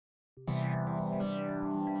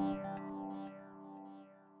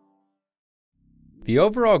The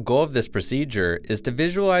overall goal of this procedure is to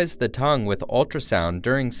visualize the tongue with ultrasound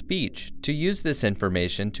during speech to use this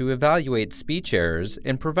information to evaluate speech errors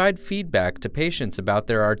and provide feedback to patients about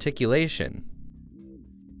their articulation.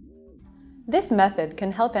 This method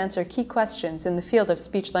can help answer key questions in the field of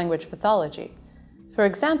speech-language pathology. For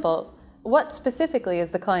example, what specifically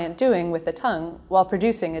is the client doing with the tongue while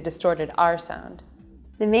producing a distorted R sound?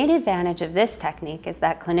 The main advantage of this technique is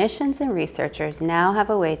that clinicians and researchers now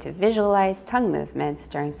have a way to visualize tongue movements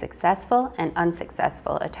during successful and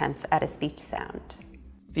unsuccessful attempts at a speech sound.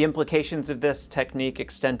 The implications of this technique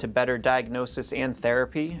extend to better diagnosis and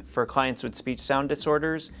therapy for clients with speech sound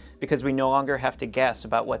disorders because we no longer have to guess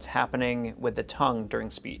about what's happening with the tongue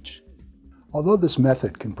during speech. Although this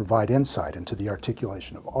method can provide insight into the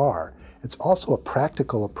articulation of R, it's also a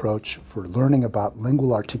practical approach for learning about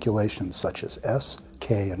lingual articulations such as S,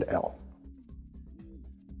 K, and L.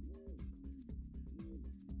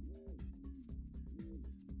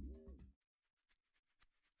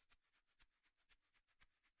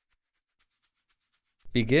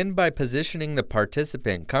 Begin by positioning the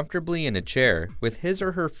participant comfortably in a chair with his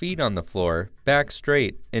or her feet on the floor, back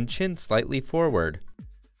straight, and chin slightly forward.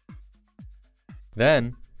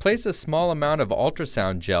 Then, place a small amount of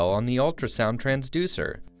ultrasound gel on the ultrasound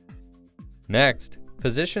transducer. Next,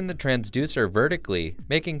 position the transducer vertically,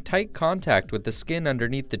 making tight contact with the skin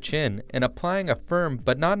underneath the chin and applying a firm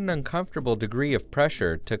but not an uncomfortable degree of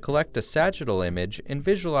pressure to collect a sagittal image and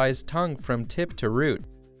visualize tongue from tip to root.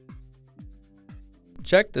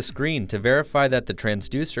 Check the screen to verify that the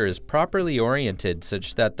transducer is properly oriented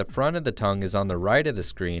such that the front of the tongue is on the right of the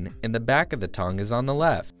screen and the back of the tongue is on the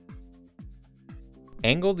left.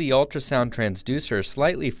 Angle the ultrasound transducer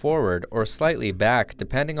slightly forward or slightly back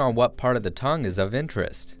depending on what part of the tongue is of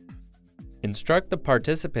interest. Instruct the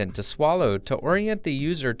participant to swallow to orient the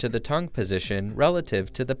user to the tongue position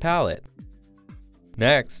relative to the palate.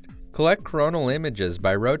 Next, collect coronal images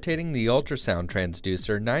by rotating the ultrasound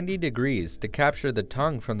transducer 90 degrees to capture the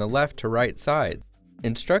tongue from the left to right side.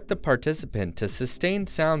 Instruct the participant to sustain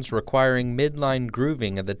sounds requiring midline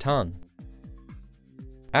grooving of the tongue.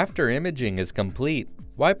 After imaging is complete,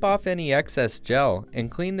 wipe off any excess gel and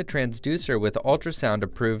clean the transducer with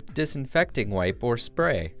ultrasound-approved disinfecting wipe or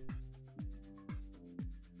spray.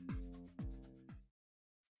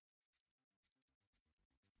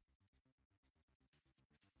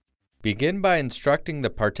 Begin by instructing the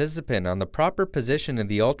participant on the proper position of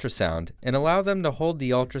the ultrasound and allow them to hold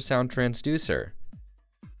the ultrasound transducer.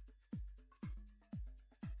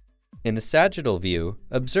 In a sagittal view,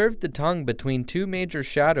 observe the tongue between two major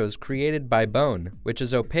shadows created by bone, which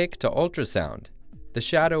is opaque to ultrasound, the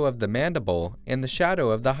shadow of the mandible and the shadow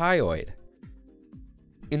of the hyoid.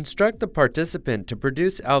 Instruct the participant to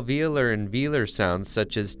produce alveolar and velar sounds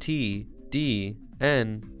such as T, D,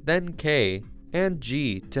 N, then K, and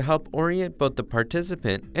G to help orient both the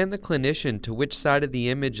participant and the clinician to which side of the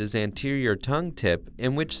image is anterior tongue tip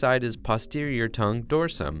and which side is posterior tongue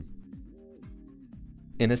dorsum.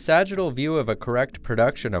 In a sagittal view of a correct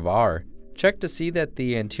production of R, check to see that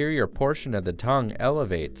the anterior portion of the tongue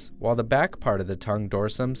elevates, while the back part of the tongue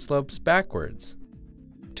dorsum slopes backwards.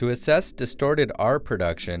 To assess distorted R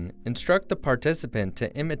production, instruct the participant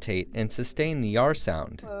to imitate and sustain the R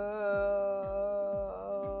sound.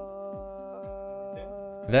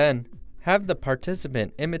 Then, have the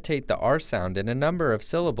participant imitate the R sound in a number of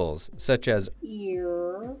syllables, such as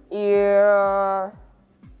Ear, ear,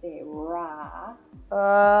 say ra,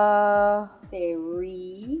 say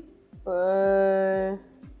re,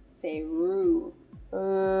 say ru.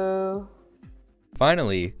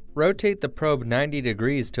 Finally, rotate the probe 90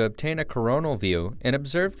 degrees to obtain a coronal view and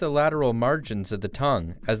observe the lateral margins of the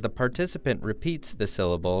tongue as the participant repeats the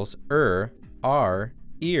syllables r,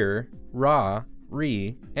 ear, ra,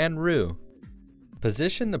 re, and ru.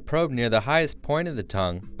 Position the probe near the highest point of the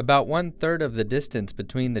tongue, about 1/3 of the distance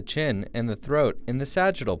between the chin and the throat in the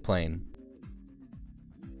sagittal plane.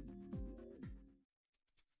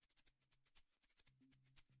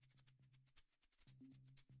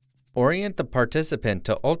 Orient the participant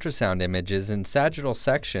to ultrasound images in sagittal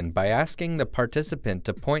section by asking the participant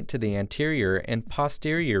to point to the anterior and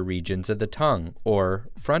posterior regions of the tongue, or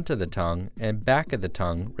front of the tongue and back of the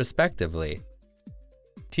tongue, respectively.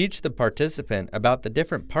 Teach the participant about the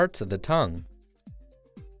different parts of the tongue.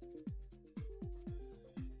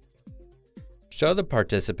 Show the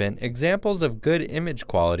participant examples of good image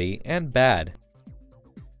quality and bad.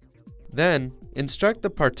 Then, instruct the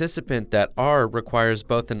participant that R requires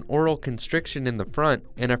both an oral constriction in the front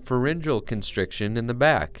and a pharyngeal constriction in the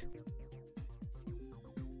back.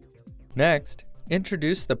 Next,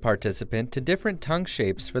 Introduce the participant to different tongue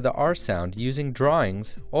shapes for the R sound using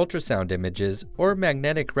drawings, ultrasound images, or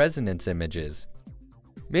magnetic resonance images.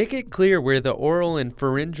 Make it clear where the oral and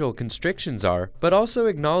pharyngeal constrictions are, but also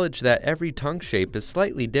acknowledge that every tongue shape is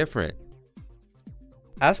slightly different.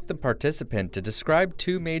 Ask the participant to describe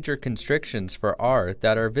two major constrictions for R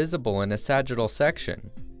that are visible in a sagittal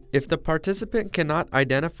section. If the participant cannot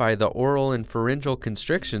identify the oral and pharyngeal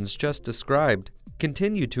constrictions just described,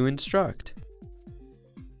 continue to instruct.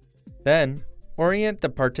 Then, orient the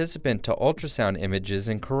participant to ultrasound images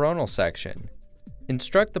in coronal section.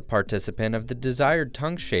 Instruct the participant of the desired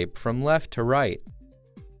tongue shape from left to right.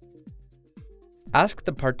 Ask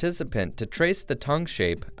the participant to trace the tongue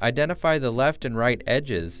shape, identify the left and right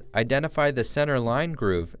edges, identify the center line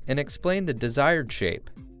groove, and explain the desired shape.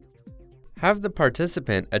 Have the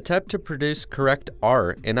participant attempt to produce correct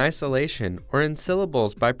R in isolation or in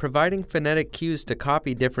syllables by providing phonetic cues to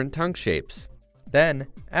copy different tongue shapes. Then,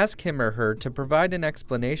 ask him or her to provide an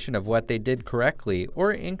explanation of what they did correctly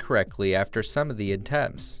or incorrectly after some of the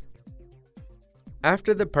attempts.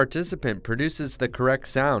 After the participant produces the correct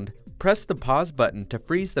sound, press the pause button to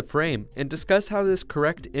freeze the frame and discuss how this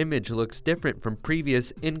correct image looks different from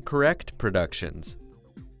previous incorrect productions.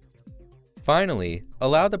 Finally,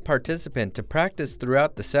 allow the participant to practice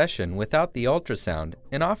throughout the session without the ultrasound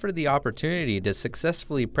and offer the opportunity to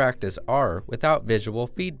successfully practice R without visual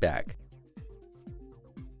feedback.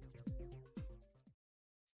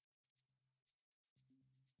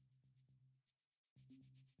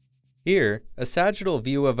 Here, a sagittal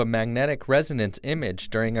view of a magnetic resonance image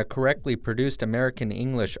during a correctly produced American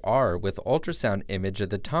English R with ultrasound image of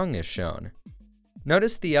the tongue is shown.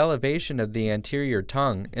 Notice the elevation of the anterior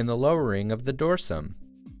tongue and the lowering of the dorsum.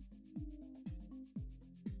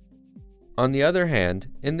 On the other hand,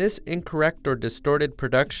 in this incorrect or distorted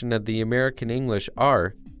production of the American English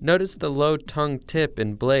R, notice the low tongue tip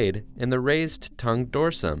and blade and the raised tongue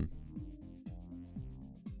dorsum.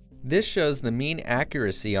 This shows the mean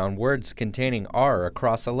accuracy on words containing R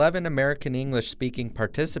across 11 American English-speaking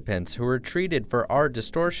participants who were treated for R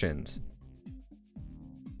distortions.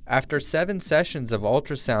 After 7 sessions of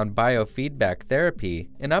ultrasound biofeedback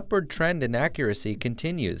therapy, an upward trend in accuracy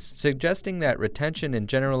continues, suggesting that retention and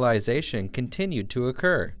generalization continued to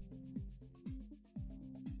occur.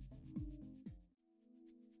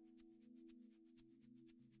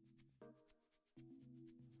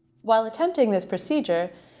 While attempting this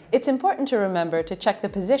procedure, it's important to remember to check the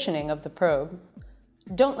positioning of the probe.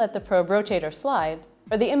 Don't let the probe rotate or slide,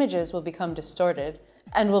 or the images will become distorted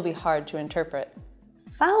and will be hard to interpret.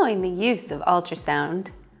 Following the use of ultrasound,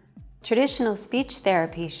 traditional speech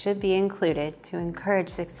therapy should be included to encourage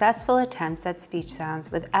successful attempts at speech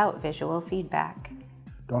sounds without visual feedback.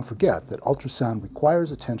 Don't forget that ultrasound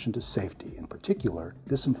requires attention to safety, in particular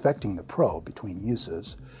disinfecting the probe between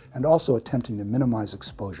uses and also attempting to minimize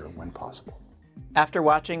exposure when possible. After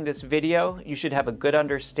watching this video, you should have a good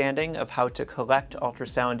understanding of how to collect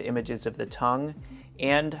ultrasound images of the tongue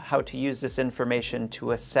and how to use this information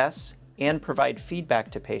to assess and provide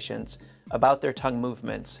feedback to patients about their tongue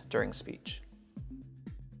movements during speech.